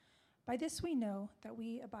By this we know that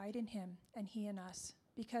we abide in him and he in us,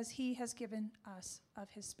 because he has given us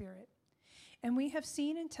of his Spirit. And we have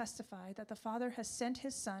seen and testify that the Father has sent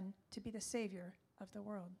his Son to be the Savior of the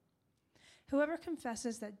world. Whoever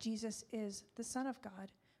confesses that Jesus is the Son of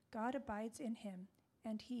God, God abides in him,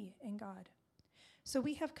 and he in God. So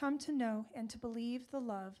we have come to know and to believe the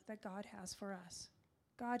love that God has for us.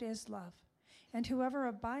 God is love, and whoever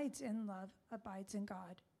abides in love abides in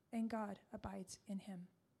God, and God abides in him.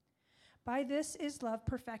 By this is love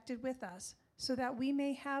perfected with us, so that we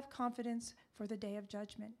may have confidence for the day of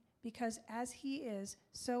judgment, because as he is,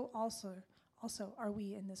 so also are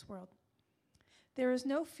we in this world. There is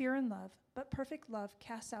no fear in love, but perfect love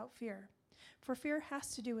casts out fear. For fear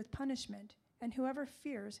has to do with punishment, and whoever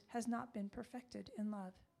fears has not been perfected in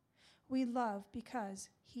love. We love because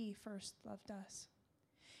he first loved us.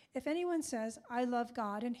 If anyone says, I love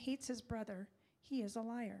God, and hates his brother, he is a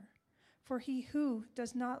liar. For he who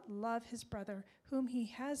does not love his brother whom he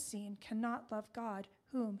has seen cannot love God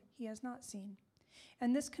whom he has not seen.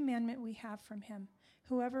 And this commandment we have from him: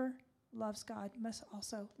 whoever loves God must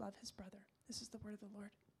also love his brother. This is the word of the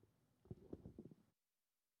Lord.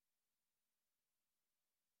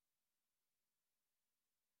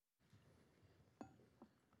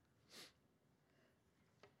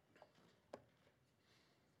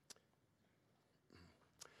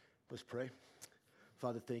 Let's pray.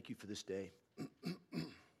 Father, thank you for this day.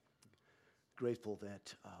 Grateful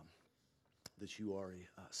that you are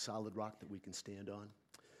a solid rock that we can stand on.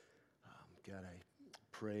 God, I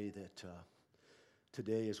pray that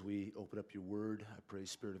today as we open up your word, I pray,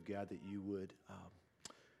 Spirit of God, that you would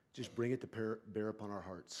just bring it to bear upon our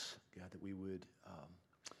hearts. God, that we would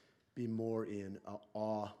be more in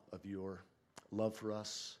awe of your love for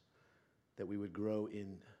us, that we would grow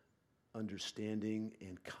in understanding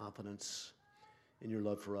and confidence in your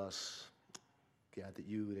love for us. God, that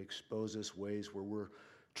you would expose us ways where we're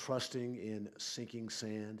trusting in sinking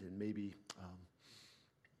sand and maybe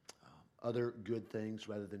other good things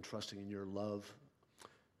rather than trusting in your love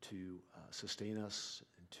to sustain us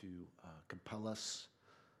and to compel us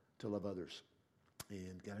to love others.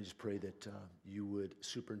 And God, I just pray that you would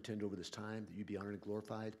superintend over this time, that you be honored and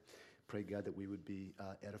glorified. Pray, God, that we would be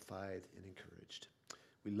edified and encouraged.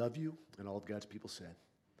 We love you, and all of God's people said,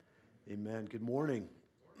 amen. Good morning.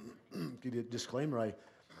 Give you a disclaimer. I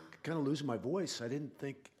kind of losing my voice. I didn't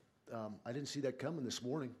see that coming this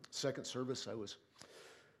morning. Second service, I was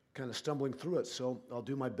kind of stumbling through it. So I'll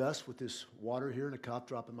do my best with this water here and a cough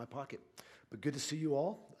drop in my pocket. But good to see you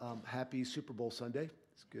all. Happy Super Bowl Sunday.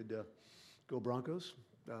 It's good to go Broncos.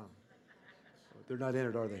 They're not in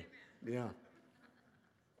it, are they? Yeah.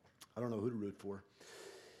 I don't know who to root for.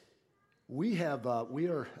 We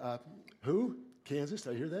are who? Kansas.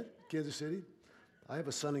 Did I hear that? Kansas City. I have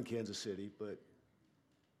a son in Kansas City, but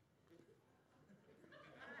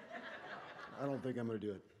I don't think I'm going to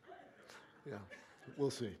do it. Yeah, we'll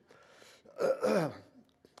see.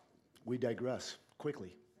 We digress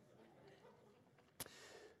quickly.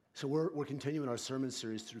 So we're continuing our sermon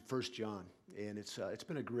series through 1 John, and it's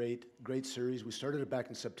been a great series. We started it back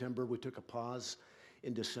in September. We took a pause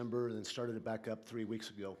in December and then started it back up 3 weeks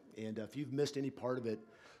ago. And if you've missed any part of it,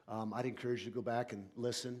 I'd encourage you to go back and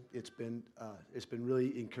listen. It's been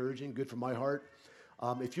really encouraging, good for my heart.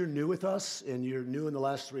 If you're new with us and you're new in the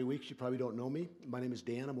last 3 weeks, you probably don't know me. My name is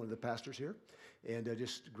Dan. I'm one of the pastors here, and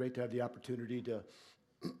just great to have the opportunity to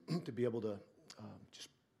to be able to just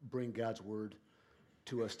bring God's word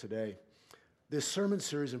to us today. This sermon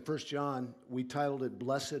series in 1 John, we titled it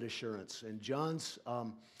 "Blessed Assurance," and John's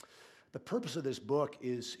the purpose of this book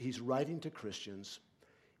is he's writing to Christians,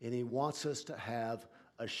 and he wants us to have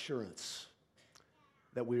assurance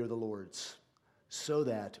that we are the Lord's, so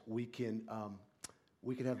that we can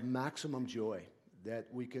have maximum joy, that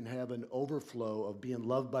we can have an overflow of being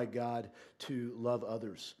loved by God to love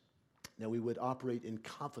others, that we would operate in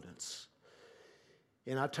confidence.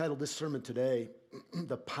 And I've titled this sermon today,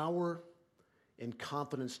 "The Power and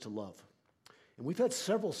Confidence to Love." And we've had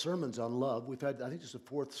several sermons on love. We've had, I think it's the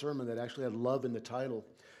fourth sermon that actually had love in the title.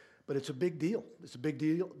 But it's a big deal. It's a big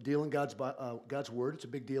deal in God's word. It's a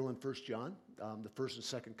big deal in 1 John. The first and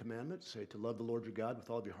second commandment say to love the Lord your God with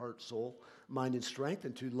all of your heart, soul, mind, and strength,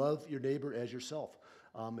 and to love your neighbor as yourself.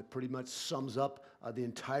 It pretty much sums up the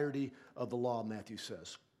entirety of the law, Matthew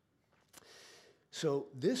says. So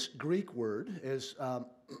this Greek word, as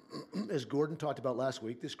Gordon talked about last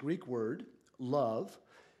week, this Greek word, love,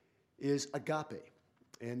 is agape.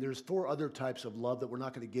 And there's four other types of love that we're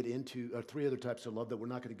not going to get into, or three other types of love that we're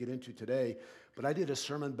not going to get into today. But I did a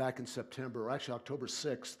sermon back in September, or actually October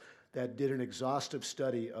 6th, that did an exhaustive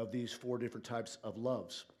study of these four different types of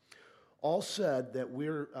loves. all said that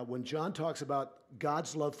when John talks about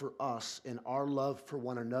God's love for us and our love for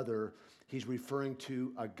one another, he's referring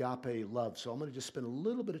to agape love. So I'm going to just spend a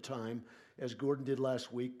little bit of time, as Gordon did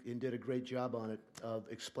last week and did a great job on it, of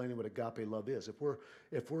explaining what agape love is.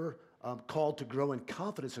 If we're called to grow in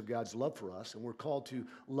confidence of God's love for us, and we're called to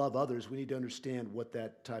love others, we need to understand what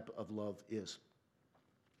that type of love is.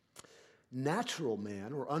 Natural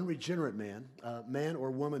man or unregenerate man, man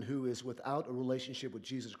or woman who is without a relationship with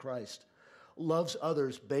Jesus Christ, loves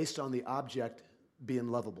others based on the object being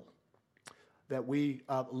lovable. That we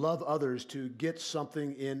love others to get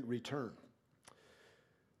something in return.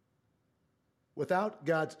 Without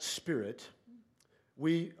God's Spirit,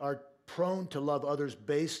 we are prone to love others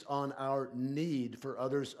based on our need for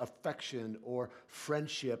others' affection or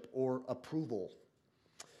friendship or approval.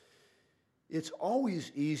 It's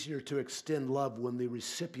always easier to extend love when the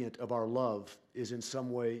recipient of our love is in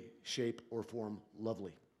some way, shape, or form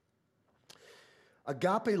lovely.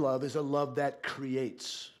 Agape love is a love that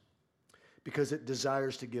creates because it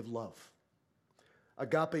desires to give love.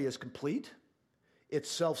 Agape is complete. It's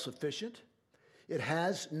self-sufficient. It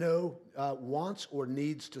has no wants or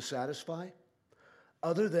needs to satisfy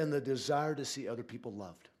other than the desire to see other people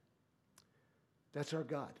loved. That's our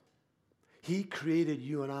God. He created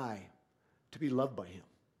you and I to be loved by him.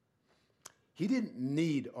 He didn't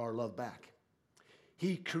need our love back.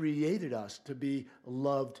 He created us to be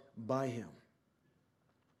loved by him.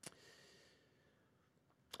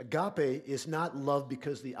 Agape is not love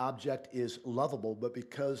because the object is lovable, but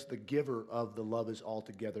because the giver of the love is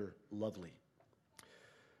altogether lovely.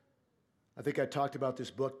 I think I talked about this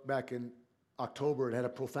book back in October. It had a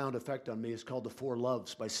profound effect on me. It's called The Four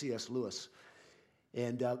Loves by C.S. Lewis.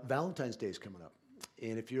 And Valentine's Day is coming up.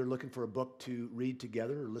 And if you're looking for a book to read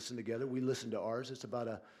together or listen together, we listen to ours. It's about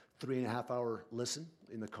a 3.5-hour listen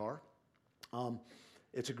in the car.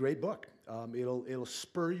 It's a great book. It'll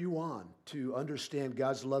spur you on to understand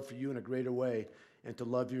God's love for you in a greater way and to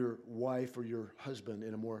love your wife or your husband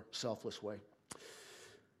in a more selfless way.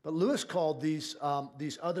 But Lewis called these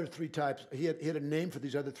other three types, he had a name for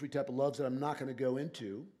these other three types of loves that I'm not going to go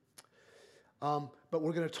into. But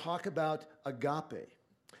we're going to talk about agape.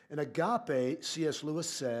 And agape, C.S. Lewis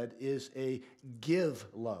said, is a give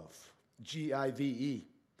love, G-I-V-E.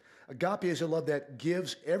 Agape is a love that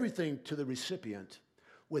gives everything to the recipient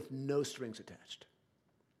with no strings attached.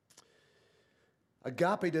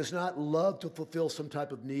 Agape does not love to fulfill some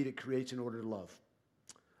type of need it creates in order to love.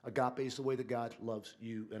 Agape is the way that God loves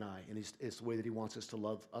you and I, and it's the way that he wants us to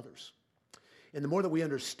love others. And the more that we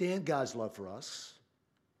understand God's love for us,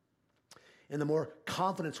 and the more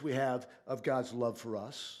confidence we have of God's love for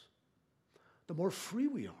us, the more free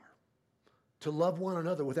we are to love one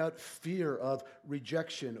another without fear of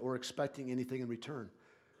rejection or expecting anything in return.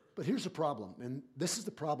 But here's the problem, and this is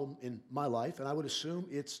the problem in my life, and I would assume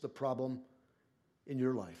it's the problem in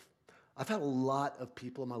your life. I've had a lot of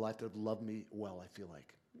people in my life that have loved me well, I feel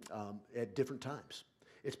like, at different times.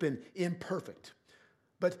 It's been imperfect.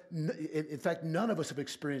 But in fact, none of us have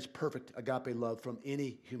experienced perfect agape love from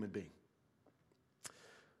any human being.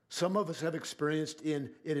 Some of us have experienced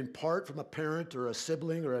it in part from a parent or a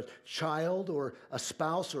sibling or a child or a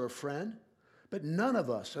spouse or a friend. But none of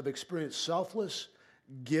us have experienced selfless,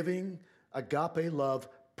 giving, agape love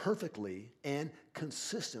perfectly and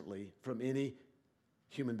consistently from any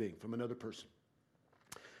human being, from another person.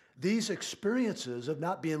 These experiences of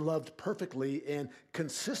not being loved perfectly and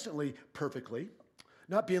consistently perfectly,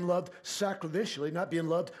 not being loved sacrificially, not being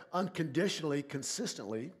loved unconditionally,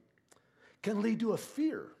 consistently, can lead to a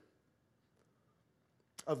fear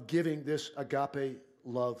of giving this agape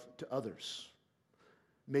love to others.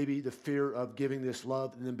 Maybe the fear of giving this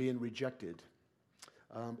love and then being rejected,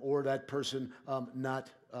 or that person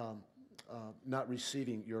not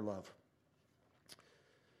receiving your love.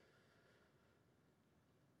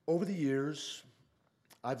 Over the years,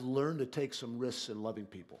 I've learned to take some risks in loving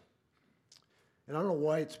people. And I don't know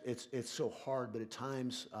why it's so hard, but at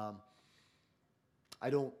times I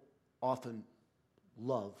don't often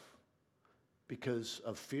love because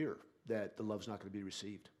of fear that the love's not going to be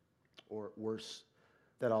received, or worse,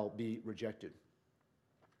 that I'll be rejected.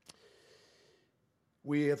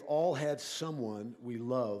 We have all had someone we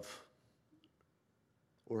love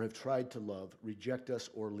or have tried to love reject us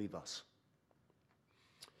or leave us.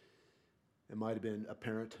 It might have been a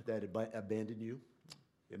parent that abandoned you.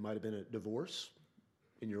 It might have been a divorce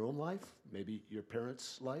in your own life, maybe your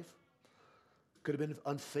parents' life. It could have been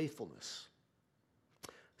unfaithfulness.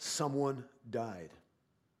 Someone died.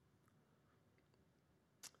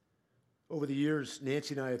 Over the years,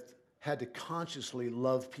 Nancy and I have had to consciously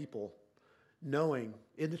love people, knowing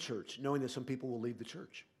in the church, knowing that some people will leave the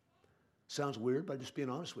church. Sounds weird, but I'm just being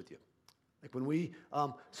honest with you. Like when we,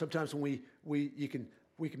 sometimes when we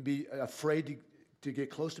can be afraid to get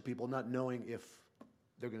close to people, not knowing if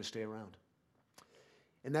they're going to stay around.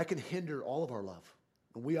 And that can hinder all of our love.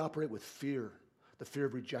 When we operate with fear, the fear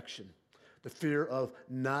of rejection, the fear of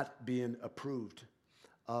not being approved,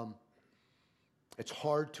 it's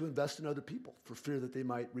hard to invest in other people for fear that they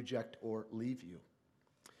might reject or leave you.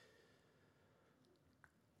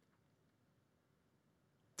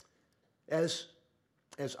 As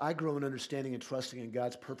I grow in understanding and trusting in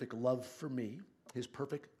God's perfect love for me, his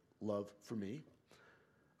perfect love for me,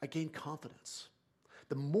 I gain confidence.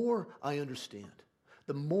 The more I understand,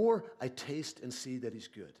 the more I taste and see that he's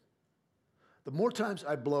good. The more times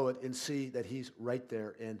I blow it and see that he's right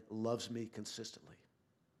there and loves me consistently.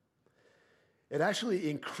 It actually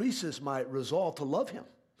increases my resolve to love him.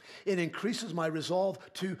 It increases my resolve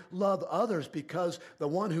to love others because the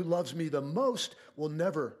one who loves me the most will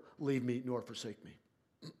never leave me nor forsake me.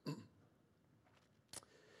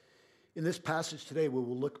 In this passage today, we'll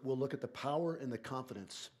look at the power and the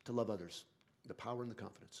confidence to love others. The power and the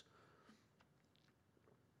confidence.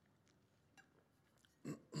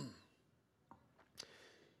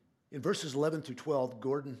 In verses 11 through 12,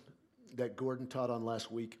 Gordon taught on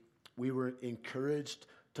last week, we were encouraged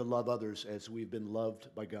to love others as we've been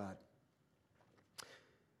loved by God.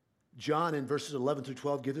 John in verses 11 through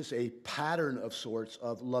 12 gives us a pattern of sorts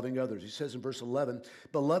of loving others. He says in verse 11,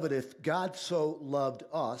 "Beloved, if God so loved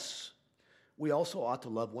us, we also ought to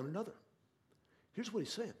love one another." Here's what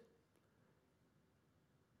he's saying.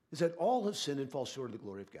 Is that all have sinned and fall short of the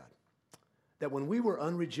glory of God. That when we were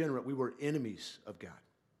unregenerate, we were enemies of God.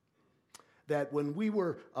 That when we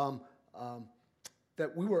were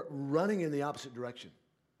running in the opposite direction.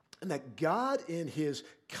 And that God in his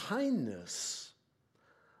kindness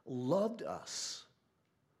loved us.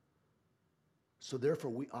 So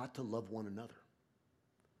therefore we ought to love one another.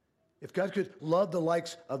 If God could love the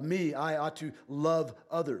likes of me, I ought to love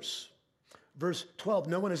others. Verse 12,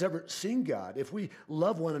 no one has ever seen God. If we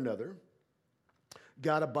love one another,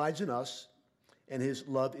 God abides in us, and his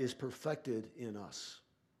love is perfected in us.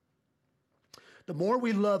 The more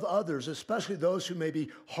we love others, especially those who may be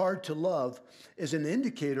hard to love, is an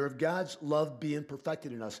indicator of God's love being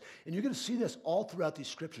perfected in us. And you're going to see this all throughout these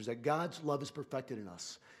scriptures, that God's love is perfected in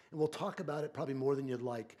us. And we'll talk about it probably more than you'd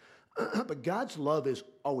like. But God's love is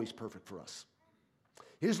always perfect for us.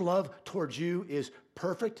 His love towards you is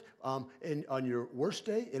perfect on your worst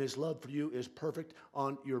day, and his love for you is perfect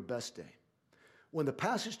on your best day. When the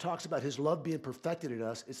passage talks about his love being perfected in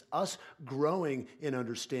us, it's us growing in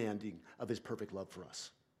understanding of his perfect love for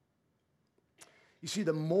us. You see,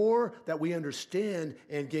 the more that we understand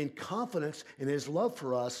and gain confidence in his love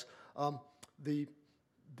for us, the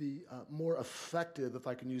more effective, if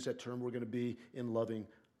I can use that term, we're going to be in loving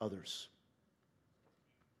others.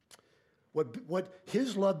 What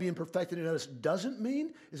his love being perfected in us doesn't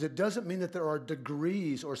mean is it doesn't mean that there are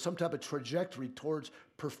degrees or some type of trajectory towards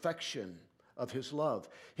perfection of his love.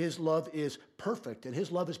 His love is perfect, and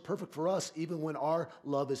his love is perfect for us even when our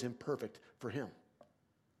love is imperfect for him,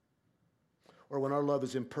 or when our love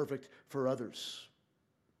is imperfect for others.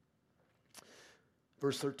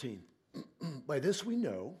 Verse 13, by this we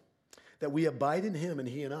know that we abide in him and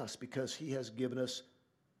he in us, because he has given us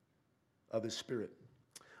of his Spirit.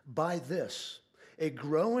 By this, a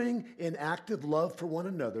growing in active love for one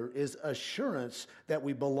another is assurance that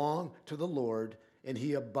we belong to the Lord, and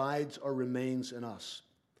he abides or remains in us.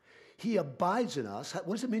 He abides in us.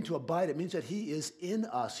 What does it mean to abide? It means that he is in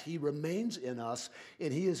us. He remains in us,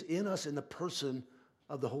 and he is in us in the person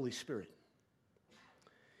of the Holy Spirit.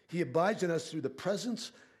 He abides in us through the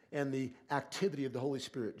presence and the activity of the Holy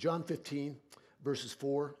Spirit. John 15, verses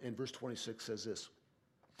 4 and verse 26 says this,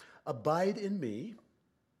 abide in me,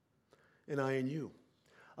 and I in you.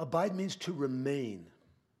 Abide means to remain.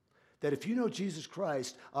 That if you know Jesus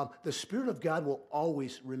Christ, the Spirit of God will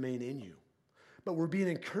always remain in you. But we're being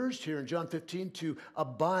encouraged here in John 15 to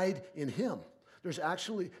abide in him. There's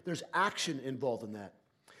action involved in that.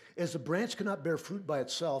 As the branch cannot bear fruit by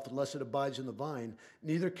itself unless it abides in the vine,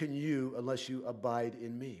 neither can you unless you abide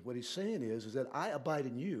in me. What he's saying is that I abide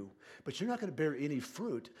in you, but you're not going to bear any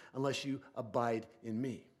fruit unless you abide in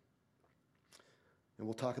me. And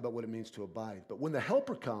we'll talk about what it means to abide. But when the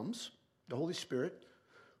Helper comes, the Holy Spirit,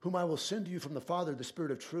 whom I will send to you from the Father, the Spirit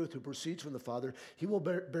of truth, who proceeds from the Father, he will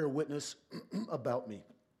bear witness about me.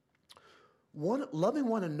 Loving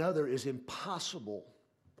one another is impossible.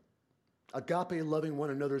 Agape loving one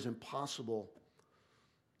another is impossible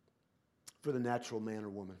for the natural man or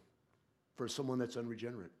woman, for someone that's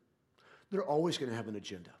unregenerate. They're always going to have an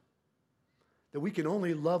agenda. That we can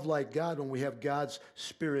only love like God when we have God's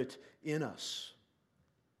Spirit in us.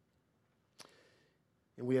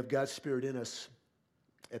 And we have God's Spirit in us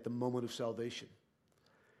at the moment of salvation.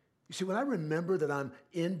 You see, when I remember that I'm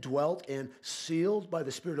indwelt and sealed by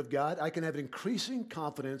the Spirit of God, I can have increasing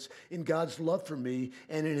confidence in God's love for me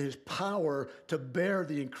and in His power to bear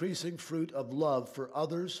the increasing fruit of love for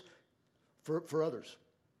others, for others.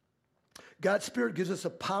 God's Spirit gives us the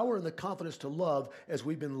power and the confidence to love as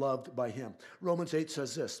we've been loved by Him. Romans 8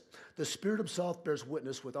 says this, the Spirit Himself bears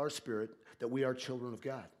witness with our spirit that we are children of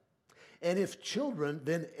God. And if children,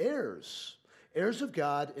 then heirs, heirs of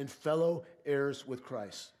God and fellow heirs with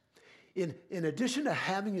Christ. In addition to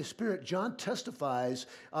having His Spirit, John testifies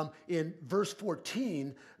in verse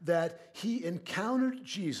 14 that he encountered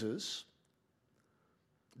Jesus,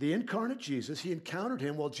 the incarnate Jesus. He encountered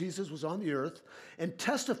Him while Jesus was on the earth and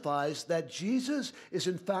testifies that Jesus is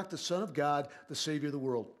in fact the Son of God, the Savior of the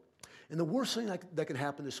world. And the worst thing that can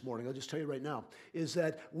happen this morning, I'll just tell you right now, is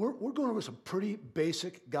that we're going over some pretty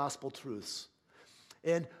basic gospel truths.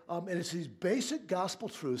 And it's these basic gospel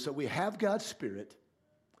truths that we have God's Spirit,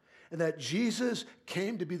 and that Jesus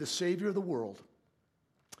came to be the Savior of the world,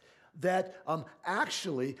 that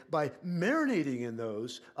actually, by marinating in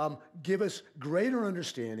those, give us greater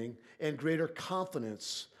understanding and greater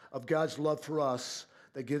confidence of God's love for us,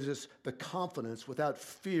 that gives us the confidence without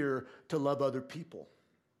fear to love other people.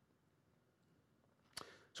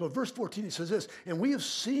 So in verse 14, he says this, and we have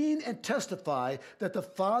seen and testify that the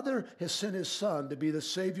Father has sent His Son to be the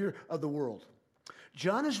Savior of the world.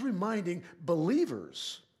 John is reminding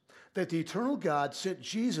believers that the eternal God sent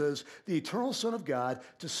Jesus, the eternal Son of God,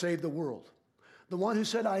 to save the world. The one who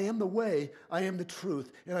said, I am the way, I am the truth,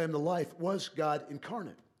 and I am the life, was God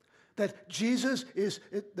incarnate. That Jesus is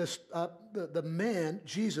the man,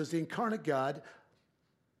 Jesus, the incarnate God.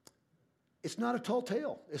 It's not a tall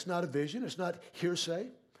tale. It's not a vision. It's not hearsay.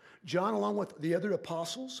 John, along with the other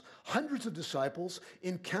apostles, hundreds of disciples,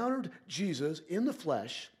 encountered Jesus in the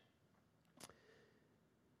flesh.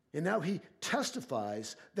 And now he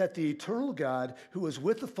testifies that the eternal God, who was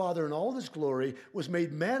with the Father in all of His glory, was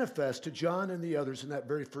made manifest to John and the others in that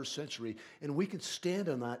very first century. And we can stand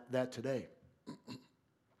on that today.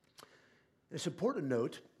 It's important to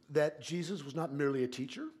note that Jesus was not merely a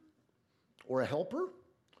teacher or a helper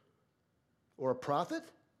or a prophet.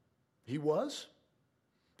 He was,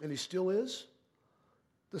 and He still is,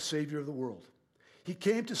 the Savior of the world. He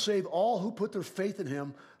came to save all who put their faith in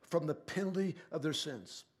Him from the penalty of their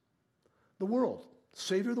sins. The world,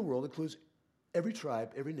 Savior of the world, includes every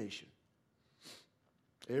tribe, every nation,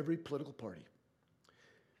 every political party.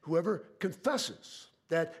 Whoever confesses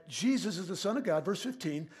that Jesus is the Son of God, verse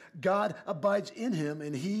 15, God abides in Him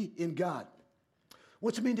and He in God.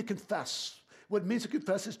 What's it mean to confess? What it means to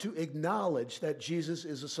confess is to acknowledge that Jesus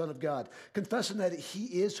is the Son of God, confessing that He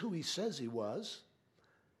is who He says He was,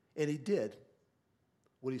 and He did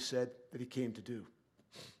what He said that He came to do.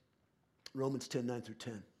 Romans 10, 9 through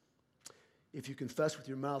 10. If you confess with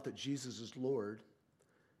your mouth that Jesus is Lord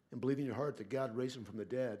and believe in your heart that God raised Him from the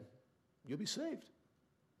dead, you'll be saved.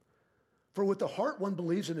 For with the heart one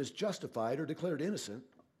believes and is justified or declared innocent,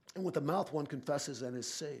 and with the mouth one confesses and is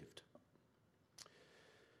saved.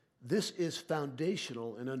 This is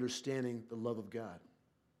foundational in understanding the love of God.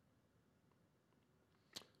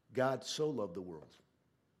 God so loved the world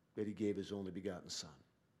that He gave His only begotten Son.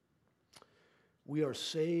 We are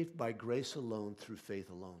saved by grace alone through faith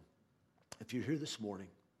alone. If you're here this morning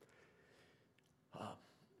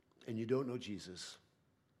and you don't know Jesus,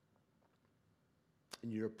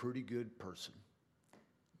 and you're a pretty good person,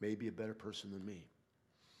 maybe a better person than me,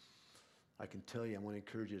 I can tell you, I want to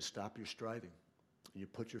encourage you to stop your striving and you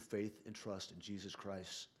put your faith and trust in Jesus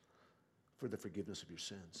Christ for the forgiveness of your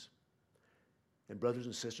sins. And brothers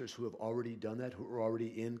and sisters who have already done that, who are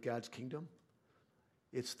already in God's kingdom,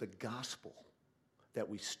 it's the gospel that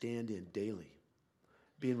we stand in daily,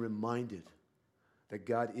 being reminded that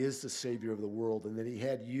God is the Savior of the world and that He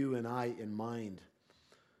had you and I in mind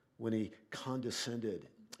when He condescended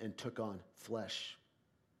and took on flesh.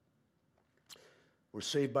 We're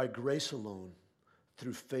saved by grace alone,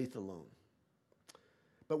 through faith alone.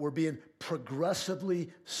 But we're being progressively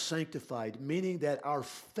sanctified, meaning that our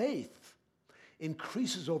faith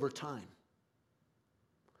increases over time.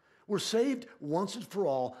 We're saved once and for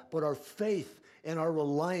all, but our faith and our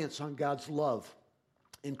reliance on God's love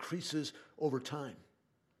increases over time.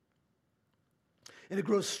 And it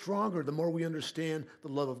grows stronger the more we understand the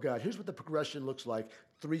love of God. Here's what the progression looks like.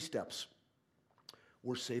 3 steps.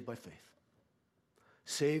 We're saved by faith.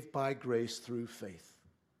 Saved by grace through faith.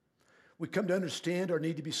 We come to understand our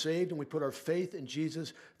need to be saved, and we put our faith in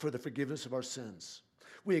Jesus for the forgiveness of our sins.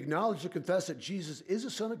 We acknowledge and confess that Jesus is the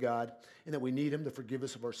Son of God and that we need him to forgive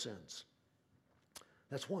us of our sins.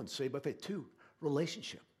 That's one, saved by faith. Two,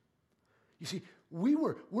 relationship. You see,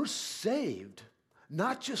 we're saved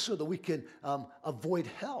not just so that we can avoid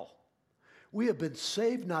hell. We have been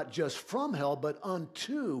saved not just from hell, but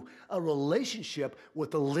unto a relationship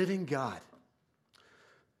with the living God.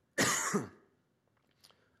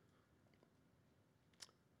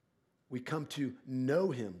 We come to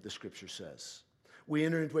know him, the scripture says. We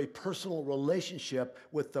enter into a personal relationship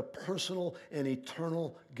with the personal and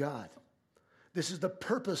eternal God. This is the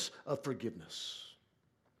purpose of forgiveness.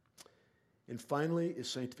 And finally is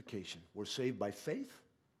sanctification. We're saved by faith.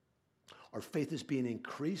 Our faith is being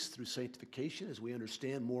increased through sanctification as we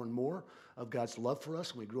understand more and more of God's love for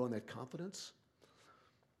us and we grow in that confidence.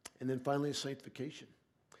 And then finally is sanctification.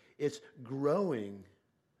 It's growing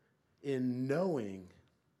in knowing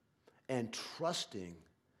and trusting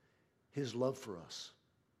his love for us.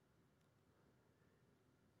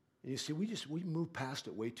 And you see, we move past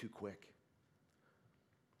it way too quick.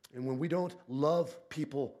 And when we don't love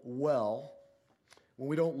people well, when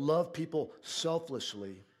we don't love people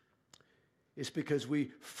selflessly, it's because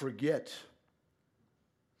we forget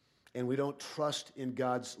and we don't trust in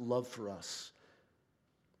God's love for us.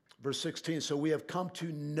 Verse 16, so we have come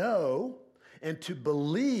to know and to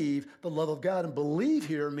believe the love of God. And believe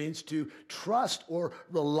here means to trust or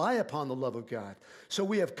rely upon the love of God. So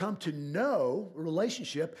we have come to know a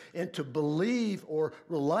relationship and to believe or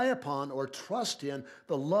rely upon or trust in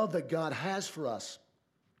the love that God has for us.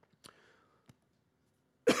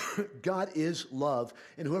 God is love,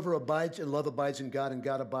 and whoever abides in love abides in God, and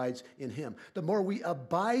God abides in him. The more we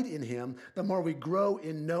abide in him, the more we grow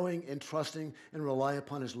in knowing and trusting and rely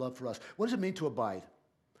upon his love for us. What does it mean to abide?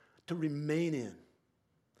 To remain in.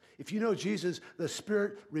 If you know Jesus, the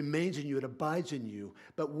Spirit remains in you, it abides in you.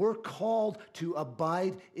 But we're called to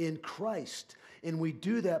abide in Christ. And we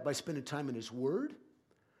do that by spending time in his word,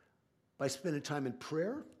 by spending time in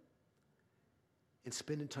prayer, and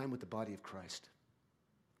spending time with the body of Christ.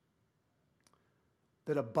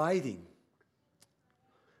 That abiding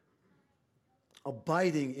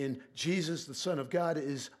in Jesus, the Son of God,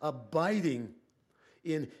 is abiding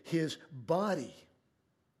in his body.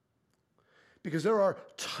 Because there are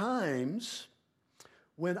times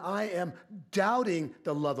when I am doubting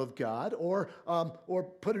the love of God, or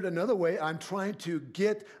put it another way, I'm trying to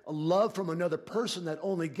get a love from another person that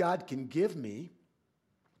only God can give me.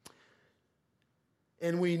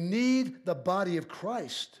 And we need the body of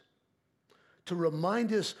Christ to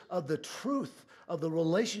remind us of the truth of the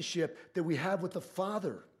relationship that we have with the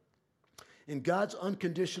Father and God's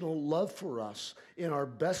unconditional love for us in our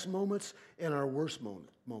best moments and our worst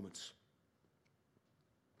moments.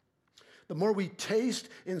 The more we taste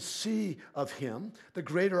and see of him, the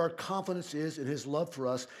greater our confidence is in his love for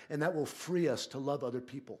us, and that will free us to love other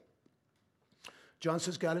people. John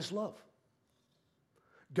says God is love.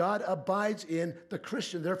 God abides in the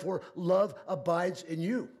Christian, therefore love abides in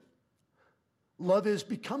you. Love is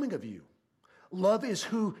becoming of you. Love is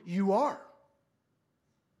who you are.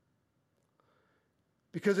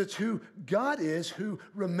 Because it's who God is who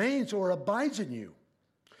remains or abides in you.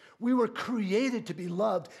 We were created to be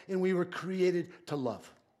loved, and we were created to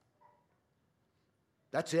love.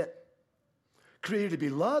 That's it. Created to be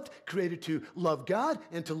loved, created to love God,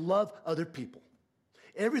 and to love other people.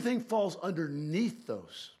 Everything falls underneath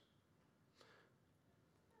those.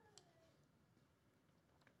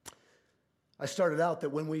 I started out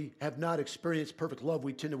that when we have not experienced perfect love,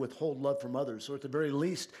 we tend to withhold love from others. So at the very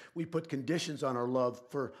least, we put conditions on our love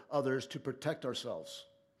for others to protect ourselves.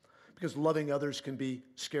 Because loving others can be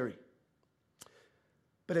scary.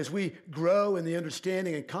 But as we grow in the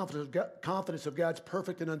understanding and confidence of God's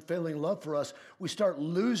perfect and unfailing love for us, we start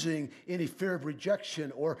losing any fear of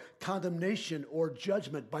rejection or condemnation or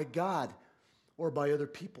judgment by God or by other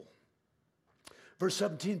people. Verse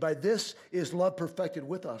 17, by this is love perfected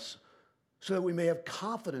with us, so that we may have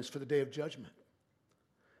confidence for the day of judgment.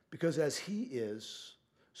 Because as he is,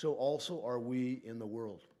 so also are we in the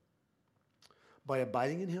world. By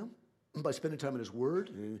abiding in him, by spending time in his word,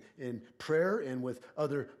 in prayer, and with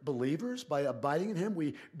other believers, by abiding in him,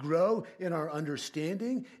 we grow in our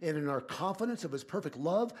understanding and in our confidence of his perfect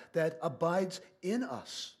love that abides in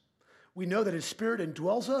us. We know that his Spirit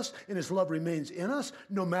indwells us and his love remains in us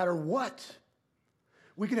no matter what.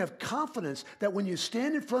 We can have confidence that when you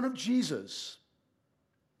stand in front of Jesus,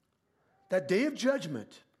 that day of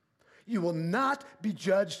judgment, you will not be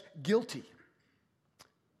judged guilty.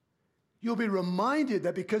 You'll be reminded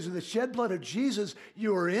that because of the shed blood of Jesus,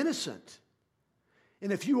 you are innocent.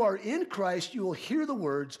 And if you are in Christ, you will hear the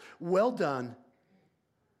words, well done,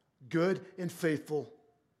 good and faithful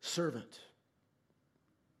servant.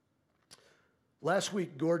 Last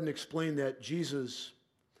week, Gordon explained that Jesus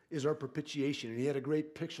is our propitiation, and he had a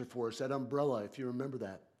great picture for us, that umbrella, if you remember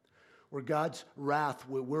that, where God's wrath,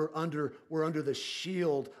 we're under the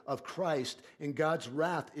shield of Christ, and God's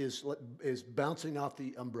wrath is bouncing off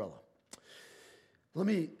the umbrella. Let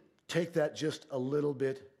me take that just a little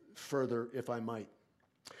bit further, if I might.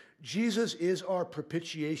 Jesus is our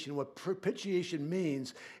propitiation. What propitiation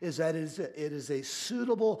means is that it is a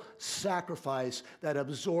suitable sacrifice that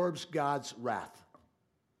absorbs God's wrath.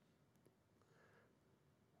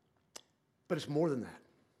 But it's more than that.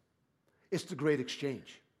 It's the great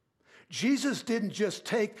exchange. Jesus didn't just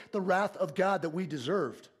take the wrath of God that we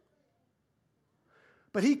deserved,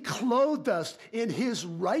 but he clothed us in his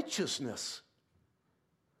righteousness.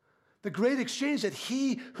 The great exchange that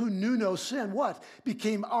he who knew no sin, what?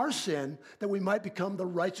 Became our sin, that we might become the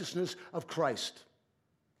righteousness of Christ.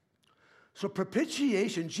 So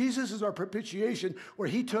propitiation, Jesus is our propitiation, where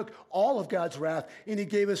he took all of God's wrath and he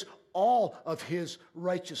gave us all of his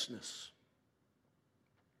righteousness.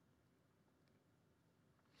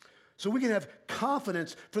 So we can have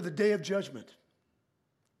confidence for the day of judgment.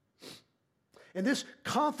 And this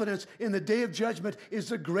confidence in the day of judgment is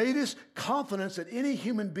the greatest confidence that any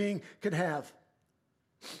human being can have.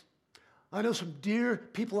 I know some dear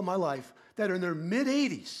people in my life that are in their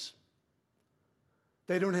mid-80s.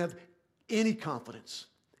 They don't have any confidence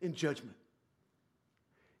in judgment.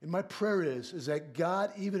 And my prayer is that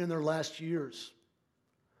God, even in their last years,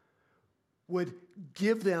 would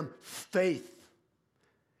give them faith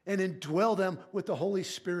and indwell them with the Holy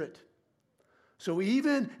Spirit. So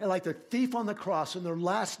even like the thief on the cross in their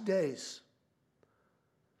last days,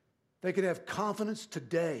 they can have confidence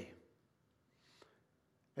today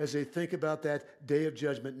as they think about that day of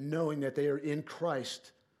judgment, knowing that they are in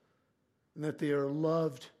Christ and that they are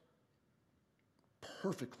loved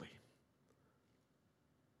perfectly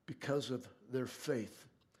because of their faith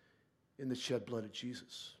in the shed blood of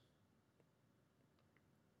Jesus.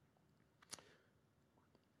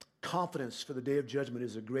 Confidence for the day of judgment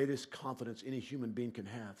is the greatest confidence any human being can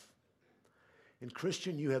have. And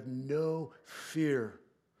Christian, you have no fear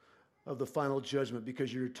of the final judgment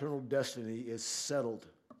because your eternal destiny is settled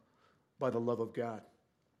by the love of God.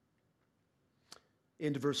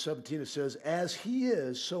 Into verse 17 it says, as he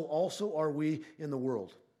is, so also are we in the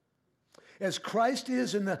world. As Christ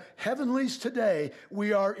is in the heavenlies today,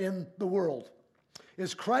 we are in the world.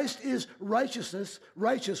 As Christ is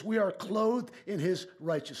righteous, we are clothed in his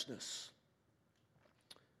righteousness.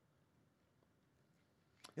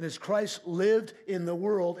 And as Christ lived in the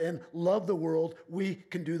world and loved the world, we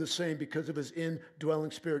can do the same because of his indwelling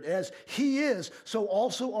spirit. As he is, so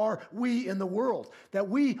also are we in the world. That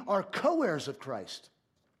we are co-heirs of Christ.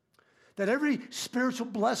 That every spiritual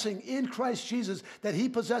blessing in Christ Jesus that he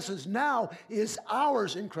possesses now is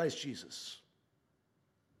ours in Christ Jesus.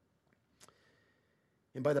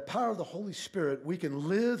 And by the power of the Holy Spirit, we can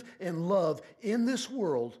live and love in this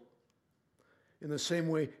world in the same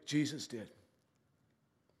way Jesus did.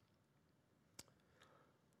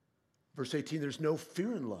 Verse 18, there's no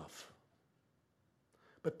fear in love,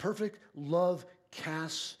 but perfect love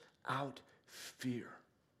casts out fear.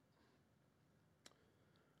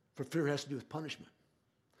 For fear has to do with punishment.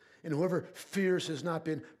 And whoever fears has not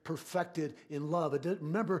been perfected in love.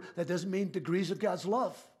 Remember, that doesn't mean degrees of God's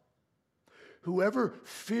love. Whoever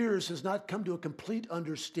fears has not come to a complete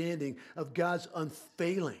understanding of God's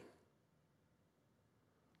unfailing,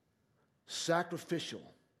 sacrificial,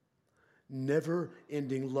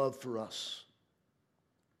 never-ending love for us.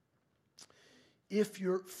 If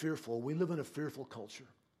you're fearful, we live in a fearful culture.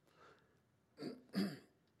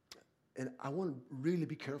 And I want to really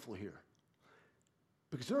be careful here.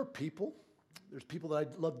 Because there's people that I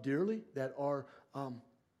love dearly that are,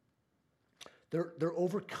 they're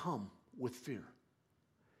overcome with fear.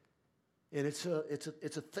 And it's a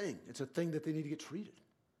thing. It's a thing that they need to get treated.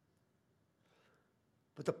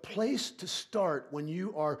 But the place to start when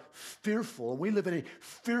you are fearful, and we live in a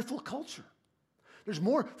fearful culture. There's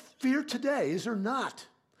more fear today, is there not,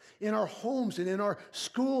 in our homes and in our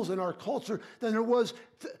schools and our culture than there was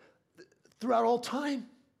throughout all time.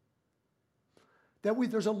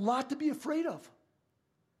 There's a lot to be afraid of.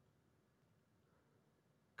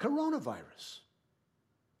 Coronavirus.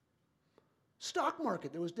 Stock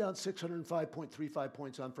market that was down 605.35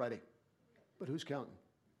 points on Friday. But who's counting?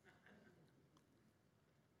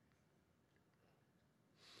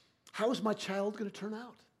 How is my child going to turn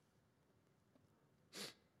out?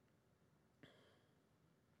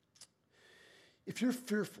 If you're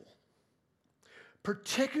fearful,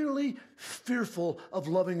 particularly fearful of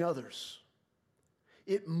loving others,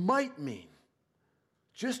 it might mean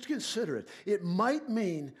Just consider it. It might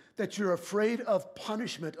mean that you're afraid of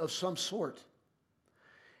punishment of some sort.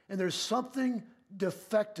 And there's something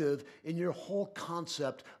defective in your whole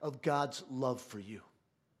concept of God's love for you.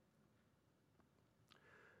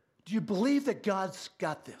 Do you believe that God's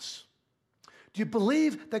got this? Do you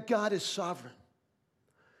believe that God is sovereign?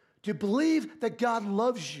 Do you believe that God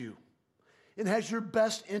loves you and has your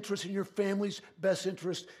best interest and your family's best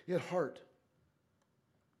interest at heart?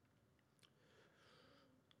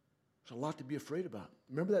 There's a lot to be afraid about.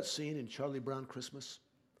 Remember that scene in Charlie Brown Christmas?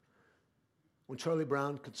 When Charlie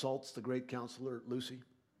Brown consults the great counselor, Lucy,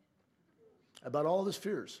 about all of his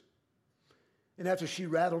fears. And after she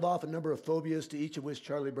rattled off a number of phobias, to each of which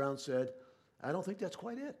Charlie Brown said, I don't think that's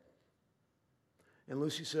quite it. And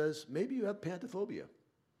Lucy says, maybe you have pantophobia.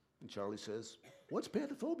 And Charlie says, what's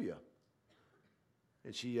pantophobia?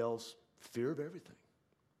 And she yells, fear of everything.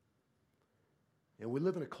 And we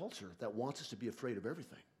live in a culture that wants us to be afraid of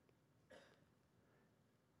everything.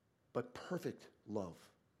 But perfect love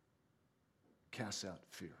casts out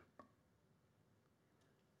fear.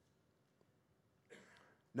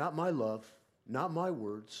 Not my love, not my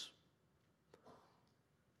words.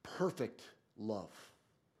 Perfect love.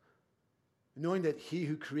 Knowing that he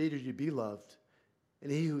who created you to be loved and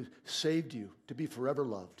he who saved you to be forever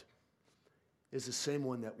loved is the same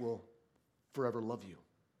one that will forever love you.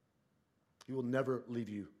 He will never leave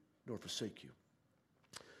you nor forsake you.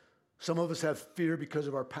 Some of us have fear because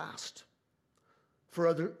of our past. For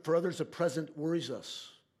others, the present worries us.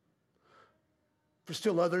 For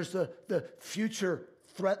still others, the future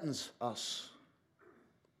threatens us.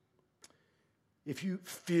 If you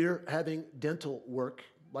fear having dental work,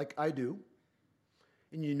 like I do,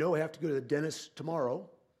 and you know I have to go to the dentist tomorrow,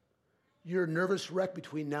 you're a nervous wreck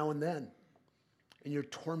between now and then, and you're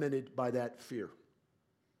tormented by that fear.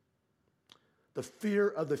 The fear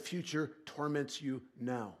of the future torments you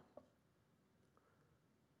now.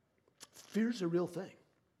 Fear's a real thing.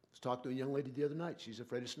 I was talking to a young lady the other night. She's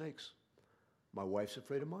afraid of snakes. My wife's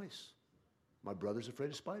afraid of mice. My brother's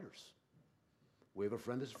afraid of spiders. We have a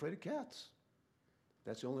friend that's afraid of cats.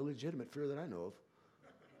 That's the only legitimate fear that I know of.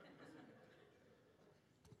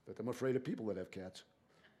 But I'm afraid of people that have cats.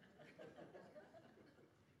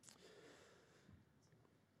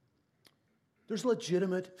 There's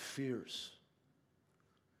legitimate fears.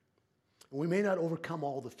 And we may not overcome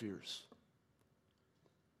all the fears.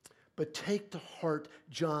 But take to heart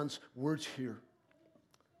John's words here.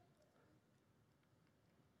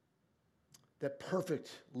 That perfect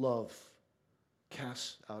love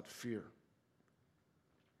casts out fear.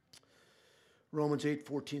 Romans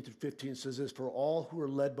 8:14-15 says this, for all who are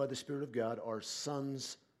led by the Spirit of God are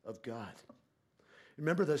sons of God.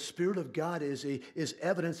 Remember, the Spirit of God is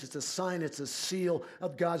evidence, it's a sign, it's a seal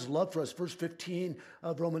of God's love for us. Verse 15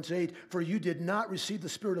 of Romans 8, for you did not receive the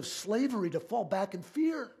spirit of slavery to fall back in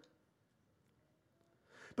fear,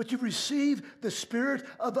 but you've received the spirit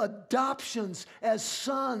of adoptions as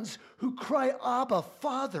sons who cry, Abba,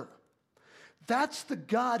 Father. That's the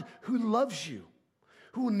God who loves you,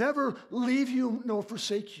 who will never leave you nor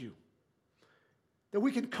forsake you. That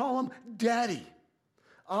we can call him Daddy,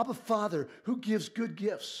 Abba, Father, who gives good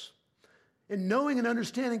gifts. And knowing and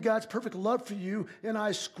understanding God's perfect love for you and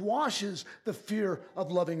I squashes the fear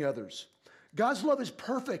of loving others. God's love is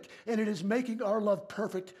perfect, and it is making our love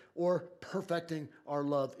perfect, or perfecting our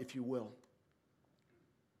love, if you will.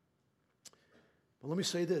 But let me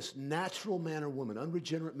say this. Natural man or woman,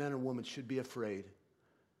 unregenerate man or woman should be afraid,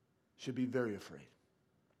 should be very afraid.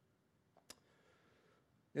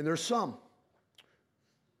 And there's some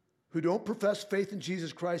who don't profess faith in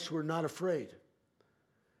Jesus Christ who are not afraid.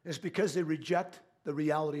 It's because they reject the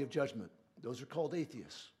reality of judgment. Those are called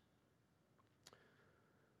atheists.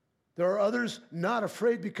 There are others not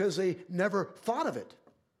afraid because they never thought of it.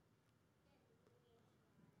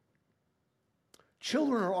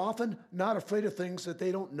 Children are often not afraid of things that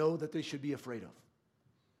they don't know that they should be afraid of.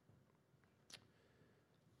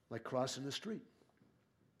 Like crossing the street.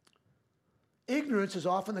 Ignorance is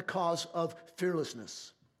often the cause of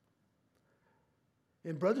fearlessness.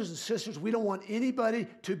 And brothers and sisters, we don't want anybody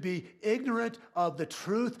to be ignorant of the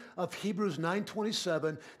truth of Hebrews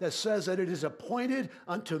 9:27 that says that it is appointed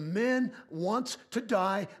unto men once to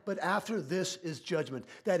die, but after this is judgment.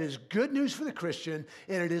 That is good news for the Christian,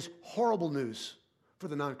 and it is horrible news for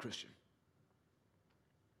the non-Christian.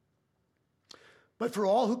 But for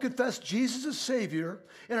all who confess Jesus as Savior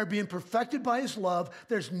and are being perfected by his love,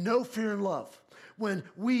 there's no fear in love. When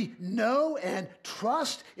we know and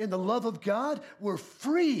trust in the love of God, we're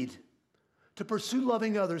freed to pursue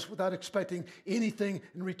loving others without expecting anything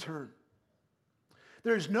in return.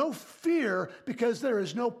 There is no fear because there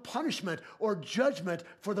is no punishment or judgment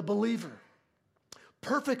for the believer.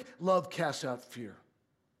 Perfect love casts out fear.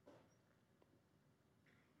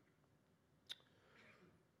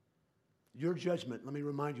 Your judgment, let me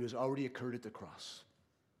remind you, has already occurred at the cross.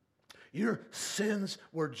 Your sins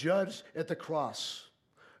were judged at the cross.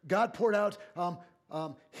 God poured out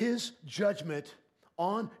his judgment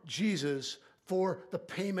on Jesus for the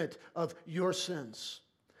payment of your sins.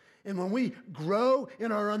 And when we grow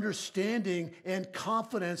in our understanding and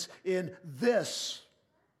confidence in this,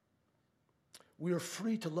 we are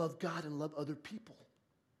free to love God and love other people.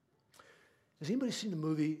 Has anybody seen the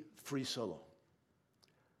movie Free Solo?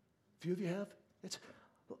 A few of you have?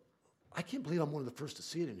 I can't believe I'm one of the first to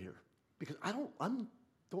see it in here because I don't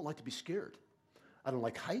like to be scared. I don't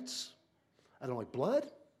like heights. I don't like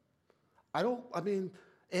blood.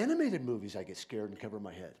 Animated movies I get scared and cover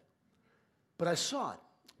my head. But I saw it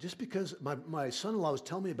just because my son-in-law was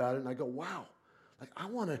telling me about it, and I go, wow, like I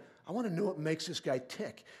want to know what makes this guy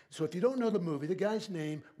tick. So if you don't know the movie, the guy's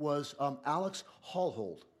name was Alex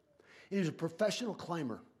Hallhold. He was a professional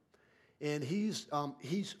climber. And he's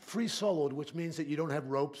free soloed, which means that you don't have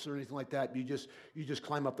ropes or anything like that. You just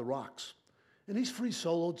climb up the rocks. And he's free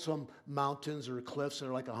soloed some mountains or cliffs that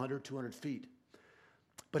are like 100, 200 feet.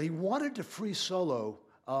 But he wanted to free solo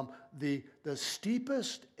the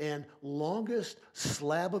steepest and longest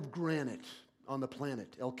slab of granite on the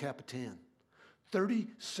planet, El Capitan.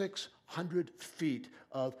 3,600 feet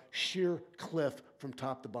of sheer cliff from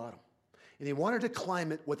top to bottom. And he wanted to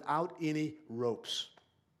climb it without any ropes.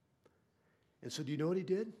 And so do you know what he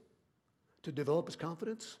did to develop his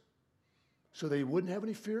confidence? So that he wouldn't have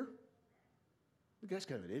any fear? The guy's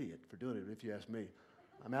kind of an idiot for doing it, if you ask me.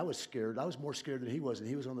 I was scared. I was more scared than he was, and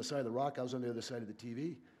he was on the side of the rock. I was on the other side of the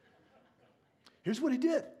TV. Here's what he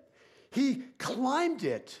did. He climbed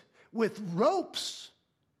it with ropes.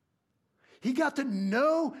 He got to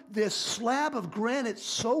know this slab of granite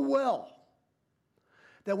so well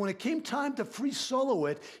that when it came time to free solo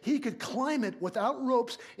it, he could climb it without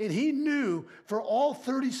ropes, and he knew for all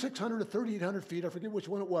 3,600 to 3,800 feet, I forget which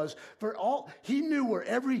one it was, he knew where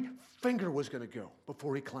every finger was going to go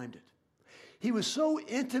before he climbed it. He was so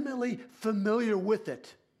intimately familiar with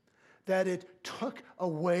it that it took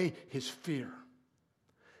away his fear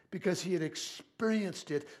because he had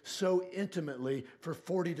experienced it so intimately for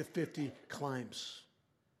 40 to 50 climbs.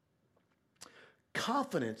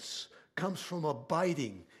 Confidence comes from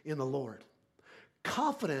abiding in the Lord.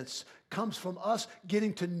 Confidence comes from us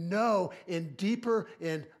getting to know in deeper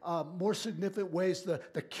and more significant ways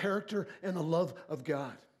the character and the love of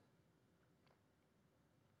God.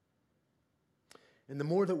 And the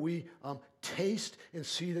more that we taste and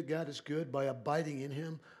see that God is good by abiding in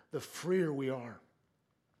him, the freer we are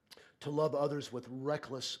to love others with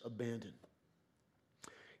reckless abandon.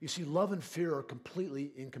 You see, love and fear are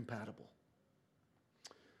completely incompatible.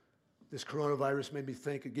 This coronavirus made me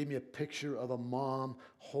think, it gave me a picture of a mom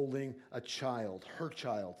holding a child, her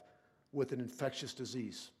child, with an infectious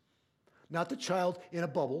disease. Not the child in a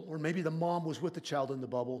bubble, or maybe the mom was with the child in the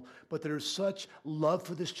bubble, but there's such love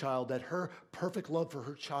for this child that her perfect love for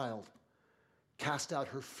her child cast out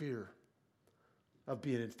her fear of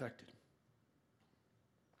being infected.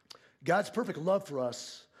 God's perfect love for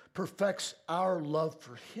us perfects our love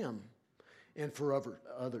for him and for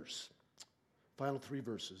others. Final 3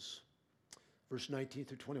 verses. Verse 19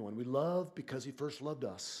 through 21. We love because he first loved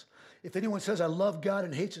us. If anyone says, I love God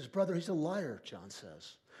and hates his brother, he's a liar, John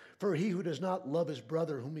says. For he who does not love his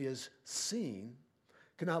brother whom he has seen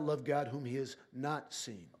cannot love God whom he has not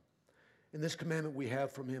seen. And this commandment we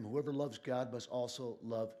have from him, whoever loves God must also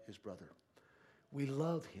love his brother. We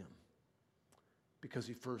love him because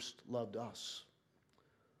he first loved us.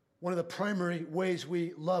 One of the primary ways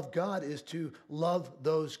we love God is to love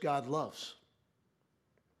those God loves.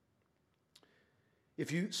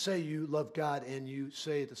 If you say you love God and you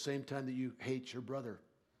say at the same time that you hate your brother,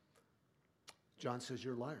 John says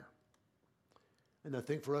you're a liar. And the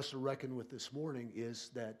thing for us to reckon with this morning is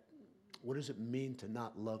that what does it mean to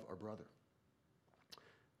not love our brother?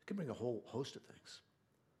 It can bring a whole host of things.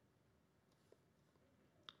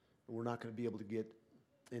 And we're not going to be able to get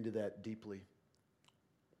into that deeply.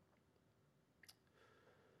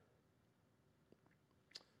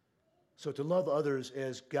 So to love others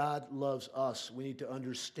as God loves us, we need to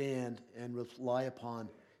understand and rely upon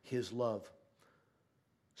his love.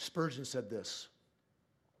 Spurgeon said this: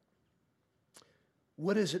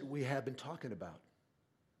 what is it we have been talking about?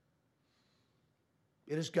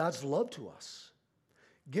 It is God's love to us.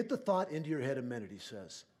 Get the thought into your head a minute, he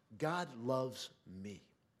says. God loves me.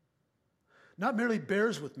 Not merely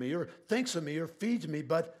bears with me or thinks of me or feeds me,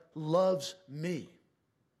 but loves me.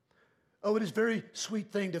 Oh, it is a very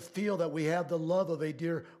sweet thing to feel that we have the love of a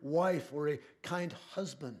dear wife or a kind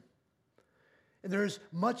husband. And there is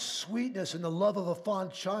much sweetness in the love of a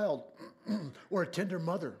fond child or a tender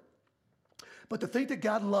mother. But to think that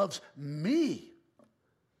God loves me,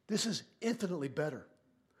 this is infinitely better.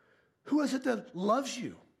 Who is it that loves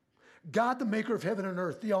you? God, the maker of heaven and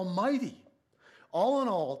earth, the Almighty. All in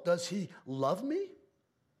all, does he love me?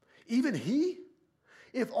 Even he?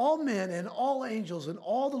 If all men and all angels and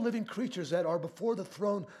all the living creatures that are before the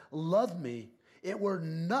throne love me, it were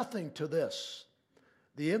nothing to this.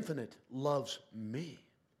 The infinite loves me.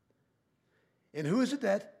 And who is it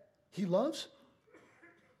that he loves?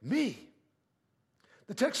 Me.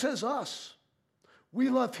 The text says us. We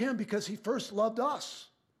love him because he first loved us.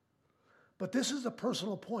 But this is a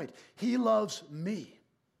personal point. He loves me,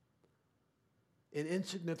 an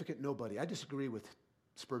insignificant nobody. I disagree with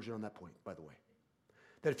Spurgeon on that point, by the way.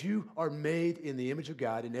 That if you are made in the image of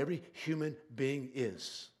God, and every human being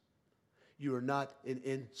is, you are not an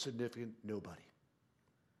insignificant nobody.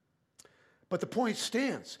 But the point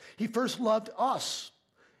stands. He first loved us.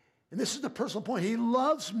 And this is the personal point. He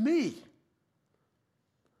loves me,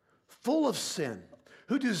 full of sin,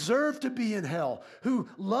 who deserved to be in hell, who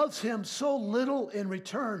loves him so little in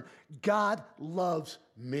return. God loves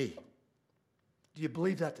me. Do you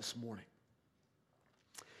believe that this morning?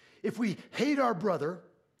 If we hate our brother,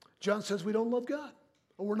 John says we don't love God,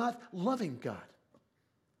 or we're not loving God.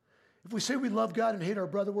 If we say we love God and hate our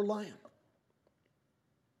brother, we're lying.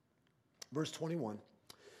 Verse 21,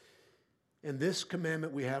 and this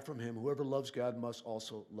commandment we have from him, whoever loves God must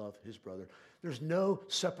also love his brother. There's no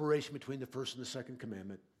separation between the first and the second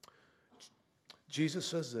commandment. Jesus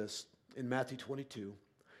says this in Matthew 22,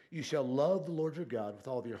 you shall love the Lord your God with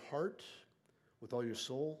all of your heart, with all your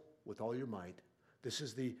soul, with all your might. This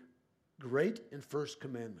is the great and first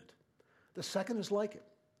commandment. The second is like it.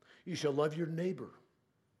 You shall love your neighbor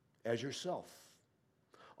as yourself.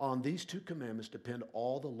 On these two commandments depend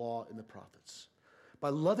all the law and the prophets. By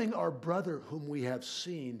loving our brother whom we have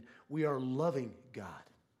seen, we are loving God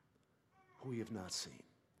who we have not seen.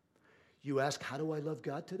 You ask, how do I love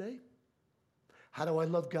God today? How do I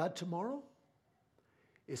love God tomorrow?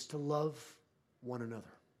 It's to love one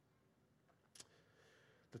another.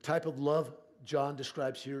 The type of love John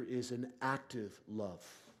describes here is an active love.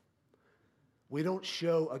 We don't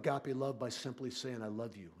show agape love by simply saying, I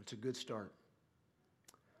love you. It's a good start.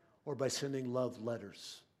 Or by sending love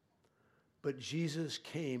letters. But Jesus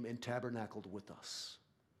came and tabernacled with us.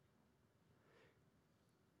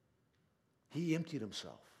 He emptied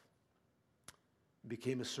himself,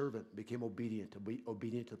 became a servant, became obedient to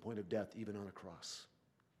the point of death, even on a cross.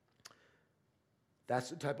 That's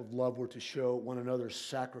the type of love we're to show one another,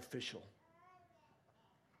 sacrificial.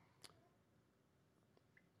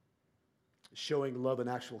 Showing love in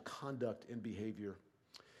actual conduct and behavior.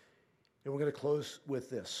 And we're going to close with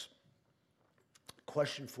this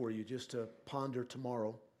question for you just to ponder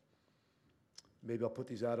tomorrow. Maybe I'll put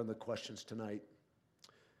these out on the questions tonight.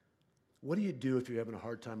 What do you do if you're having a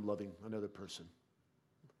hard time loving another person?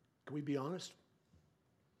 Can we be honest?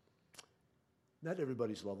 Not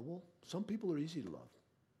everybody's lovable. Some people are easy to love.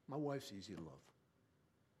 My wife's easy to love.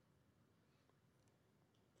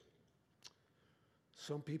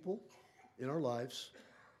 Some people in our lives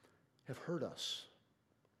have hurt us,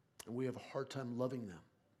 and we have a hard time loving them.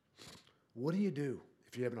 What do you do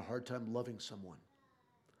if you're having a hard time loving someone?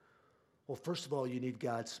 Well, first of all, you need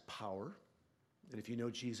God's power. And if you know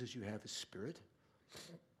Jesus, you have his Spirit.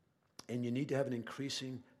 And you need to have an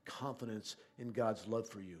increasing confidence in God's love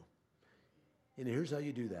for you. And here's how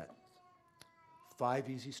you do that. 5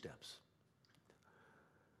 easy steps.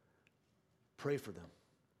 Pray for them.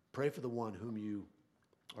 Pray for the one whom you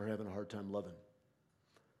are having a hard time loving.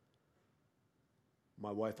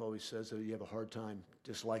 My wife always says that you have a hard time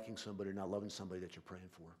disliking somebody or not loving somebody that you're praying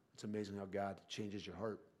for. It's amazing how God changes your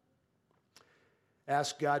heart.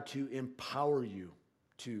 Ask God to empower you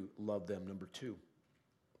to love them, number 2.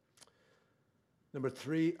 Number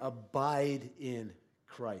 3, abide in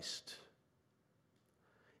Christ.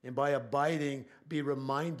 And by abiding, be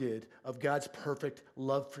reminded of God's perfect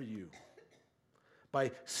love for you.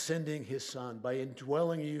 By sending his Son, by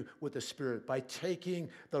indwelling you with the Spirit, by taking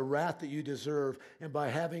the wrath that you deserve, and by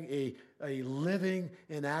having a living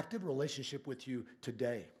and active relationship with you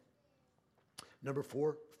today. Number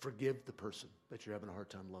 4, forgive the person that you're having a hard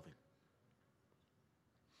time loving.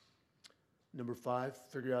 Number 5,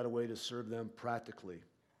 figure out a way to serve them practically,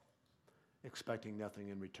 expecting nothing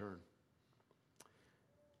in return.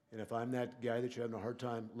 And if I'm that guy that you're having a hard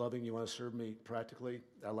time loving, you want to serve me practically,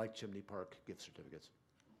 I like Chimney Park gift certificates.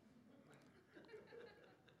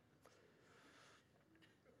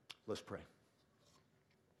 Let's pray.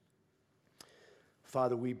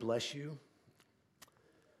 Father, we bless you.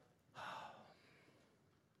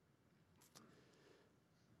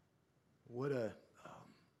 What a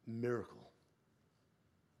miracle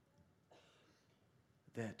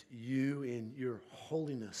that you in your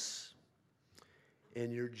holiness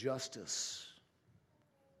and your justice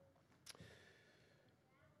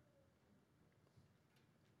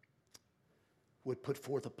would put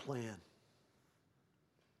forth a plan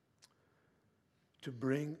to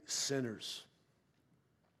bring sinners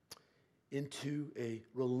into a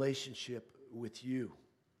relationship with you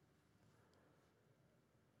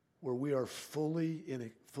where we are fully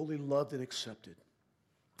loved and accepted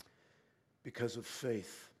because of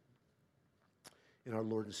faith in our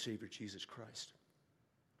Lord and Savior, Jesus Christ.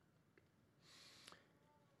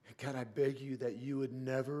 And God, I beg you that you would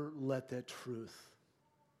never let that truth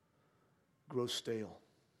grow stale,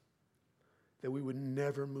 that we would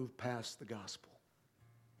never move past the gospel.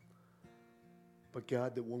 But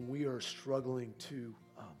God, that when we are struggling to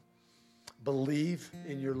believe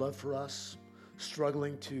in your love for us,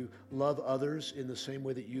 struggling to love others in the same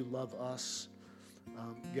way that you love us,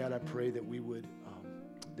 God, I pray that we would,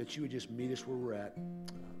 that you would just meet us where we're at,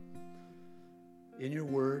 in your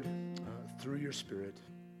word, through your Spirit,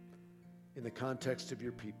 in the context of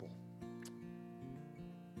your people.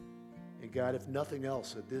 And God, if nothing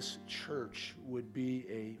else, that this church would be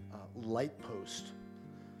a light post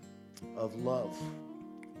of love,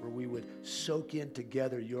 where we would soak in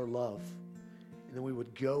together your love, and then we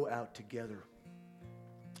would go out together,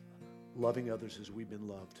 loving others as we've been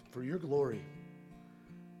loved, for your glory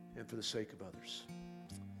and for the sake of others.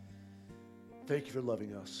 Thank you for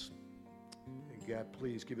loving us. And God,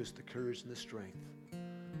 please give us the courage and the strength.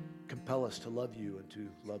 Compel us to love you and to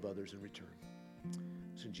love others in return.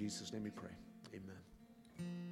 It's in Jesus' name we pray.